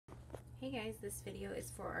Hey guys, this video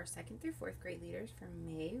is for our 2nd through 4th grade leaders for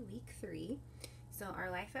May week 3. So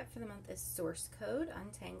our life app for the month is Source Code,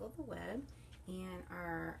 Untangle the Web, and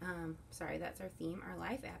our, that's our theme. Our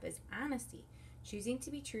life app is Honesty, choosing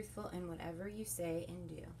to be truthful in whatever you say and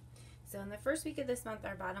do. So in the first week of this month,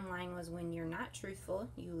 our bottom line was when you're not truthful,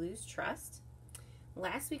 you lose trust.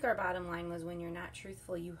 Last week, our bottom line was when you're not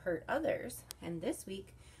truthful, you hurt others. And this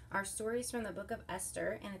week, our story is from the book of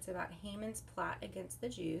Esther, and it's about Haman's plot against the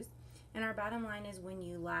Jews. And our bottom line is when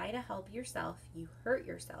you lie to help yourself, you hurt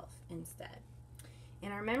yourself instead.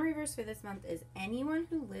 And our memory verse for this month is anyone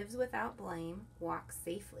who lives without blame walks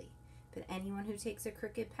safely, but anyone who takes a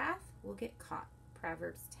crooked path will get caught.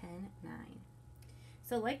 Proverbs 10:9.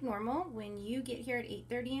 So like normal, when you get here at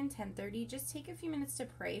 8:30 and 10:30, just take a few minutes to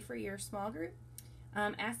pray for your small group.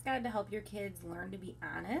 Ask God to help your kids learn to be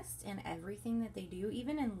honest in everything that they do,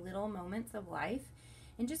 even in little moments of life.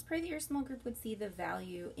 And just pray that your small group would see the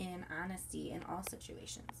value in honesty in all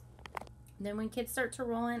situations. Then when kids start to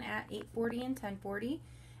roll in at 8:40 and 10:40,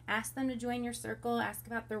 ask them to join your circle, ask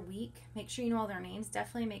about their week, make sure you know all their names,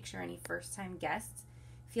 definitely make sure any first-time guests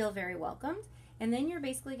feel very welcomed. And then you're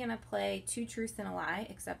basically going to play 2 truths and a lie,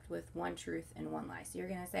 except with 1 truth and 1 lie. So you're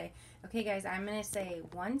going to say, okay guys, I'm going to say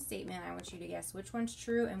one statement. I want you to guess which one's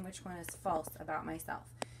true and which one is false about myself.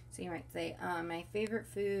 So you might say, my favorite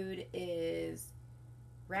food is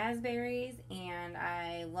raspberries, and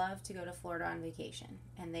I love to go to Florida on vacation.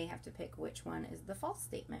 And they have to pick which one is the false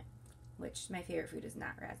statement, which my favorite food is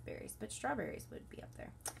not raspberries, but strawberries would be up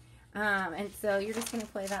there. And so you're just going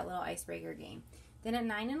to play that little icebreaker game. Then at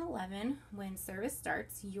 9 and 11, when service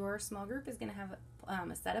starts, your small group is going to have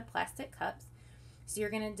a set of plastic cups. So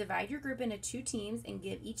you're going to divide your group into 2 teams and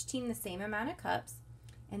give each team the same amount of cups.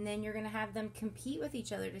 And then you're going to have them compete with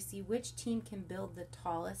each other to see which team can build the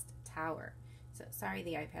tallest tower. So sorry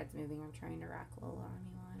the iPad's moving. I'm trying to rock Lola on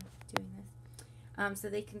me while I'm doing this. So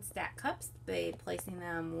they can stack cups by placing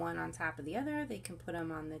them one on top of the other. They can put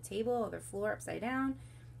them on the table or the floor upside down.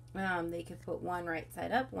 They could put one right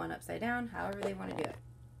side up, one upside down, however they want to do it.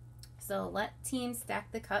 So let teams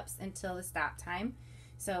stack the cups until the stop time.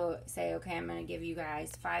 So say, okay, I'm going to give you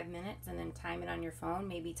guys 5 minutes and then time it on your phone.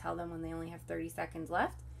 Maybe tell them when they only have 30 seconds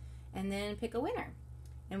left and then pick a winner.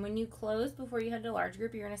 And when you close before you head to large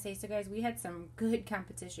group, you're going to say, so guys, we had some good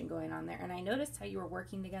competition going on there. And I noticed how you were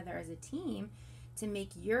working together as a team to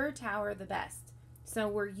make your tower the best. So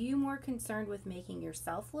were you more concerned with making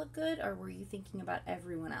yourself look good, or were you thinking about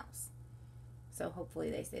everyone else? So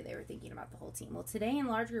hopefully they say they were thinking about the whole team. Well, today in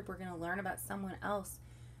large group, we're going to learn about someone else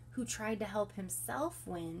who tried to help himself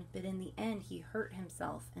win, but in the end, he hurt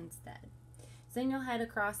himself instead. So then you'll head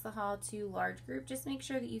across the hall to large group. Just make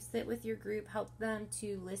sure that you sit with your group, help them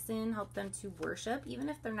to listen, help them to worship. Even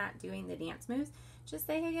if they're not doing the dance moves, just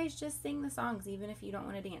say, hey guys, just sing the songs. Even if you don't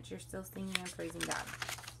want to dance, you're still singing and praising God.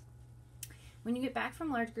 When you get back from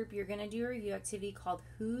large group, you're going to do a review activity called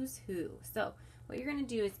Who's Who. So what you're going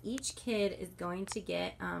to do is each kid is going to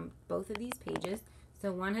get both of these pages.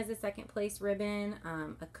 So one has a 2nd place ribbon,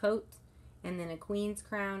 a coat, and then a queen's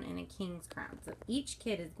crown and a king's crown. So each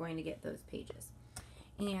kid is going to get those pages.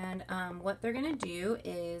 And what they're going to do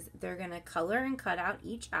is they're going to color and cut out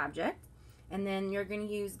each object. And then you're going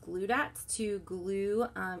to use glue dots to glue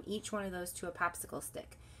each one of those to a popsicle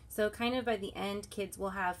stick. So kind of by the end, kids will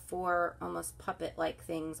have 4 almost puppet-like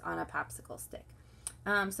things on a popsicle stick.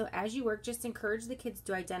 So as you work, just encourage the kids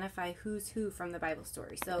to identify who's who from the Bible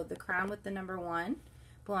story. So the crown with the number 1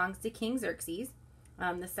 belongs to King Xerxes.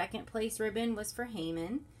 The 2nd place ribbon was for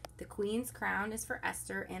Haman. The queen's crown is for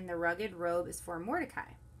Esther, and the rugged robe is for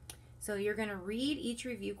Mordecai. So you're going to read each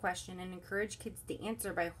review question and encourage kids to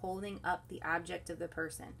answer by holding up the object of the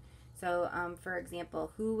person. So for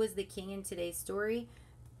example, who was the king in today's story?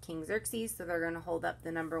 King Xerxes, so they're going to hold up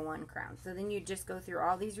the number 1 crown. So then you just go through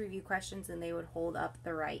all these review questions and they would hold up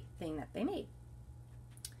the right thing that they made.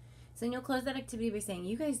 So then you'll close that activity by saying,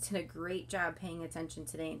 you guys did a great job paying attention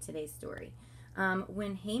today in today's story.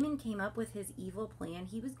 When Haman came up with his evil plan,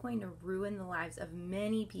 he was going to ruin the lives of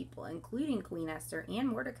many people, including Queen Esther and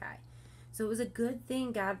Mordecai. So it was a good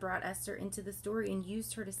thing God brought Esther into the story and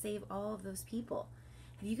used her to save all of those people.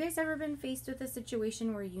 Have you guys ever been faced with a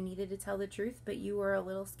situation where you needed to tell the truth, but you were a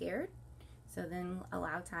little scared? So then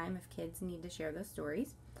allow time if kids need to share those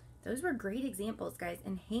stories. Those were great examples, guys.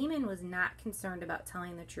 And Haman was not concerned about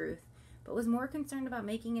telling the truth, but was more concerned about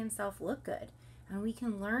making himself look good. And we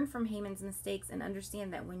can learn from Haman's mistakes and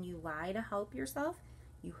understand that when you lie to help yourself,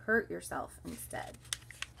 you hurt yourself instead.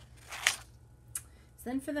 So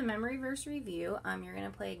then for the memory verse review, you're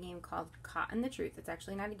going to play a game called Caught in the Truth. It's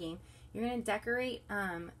actually not a game. You're going to decorate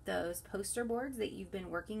those poster boards that you've been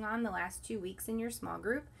working on the last 2 weeks in your small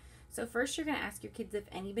group. So first you're going to ask your kids if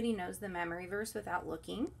anybody knows the memory verse without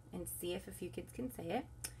looking and see if a few kids can say it.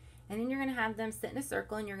 And then you're going to have them sit in a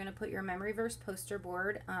circle and you're going to put your memory verse poster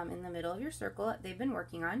board in the middle of your circle that they've been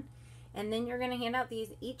working on. And then you're going to hand out these.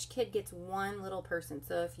 Each kid gets one little person.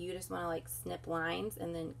 So if you just want to like snip lines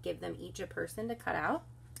and then give them each a person to cut out.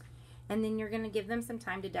 And then you're going to give them some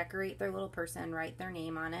time to decorate their little person, write their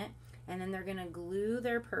name on it. And then they're going to glue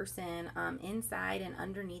their person inside and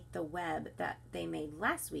underneath the web that they made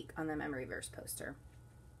last week on the memory verse poster.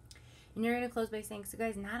 And you're going to close by saying, so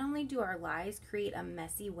guys, not only do our lies create a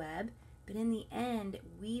messy web, but in the end,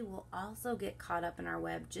 we will also get caught up in our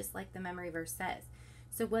web, just like the memory verse says.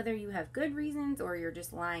 So whether you have good reasons or you're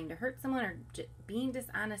just lying to hurt someone or being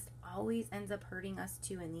dishonest always ends up hurting us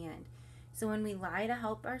too in the end. So when we lie to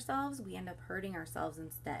help ourselves, we end up hurting ourselves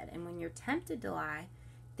instead. And when you're tempted to lie,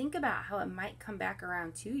 think about how it might come back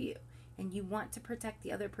around to you. And you want to protect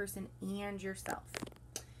the other person and yourself.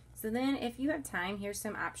 So then if you have time, here's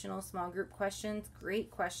some optional small group questions.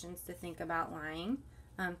 Great questions to think about lying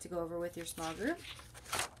to go over with your small group.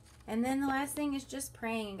 And then the last thing is just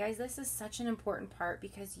praying. And guys, this is such an important part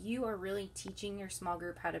because you are really teaching your small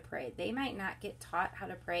group how to pray. They might not get taught how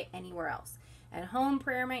to pray anywhere else. At home,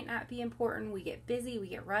 prayer might not be important. We get busy, we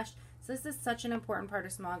get rushed. So this is such an important part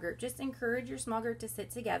of small group. Just encourage your small group to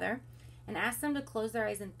sit together and ask them to close their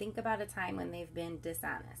eyes and think about a time when they've been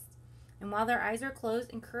dishonest. And while their eyes are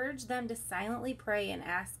closed, encourage them to silently pray and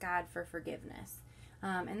ask God for forgiveness.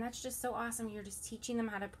 And that's just so awesome. You're just teaching them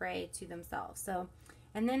how to pray to themselves.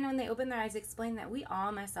 And then when they open their eyes, explain that we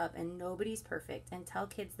all mess up and nobody's perfect. And tell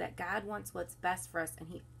kids that God wants what's best for us and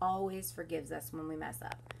He always forgives us when we mess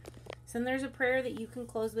up. So there's a prayer that you can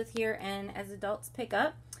close with here. And as adults pick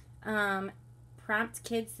up, prompt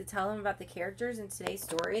kids to tell them about the characters in today's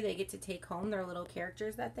story. They get to take home their little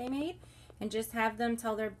characters that they made. And just have them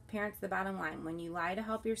tell their parents the bottom line. When you lie to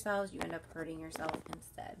help yourselves, you end up hurting yourself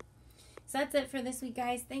instead. So that's it for this week,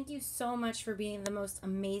 guys. Thank you so much for being the most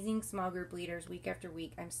amazing small group leaders week after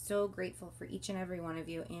week. I'm so grateful for each and every one of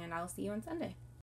you, and I'll see you on Sunday.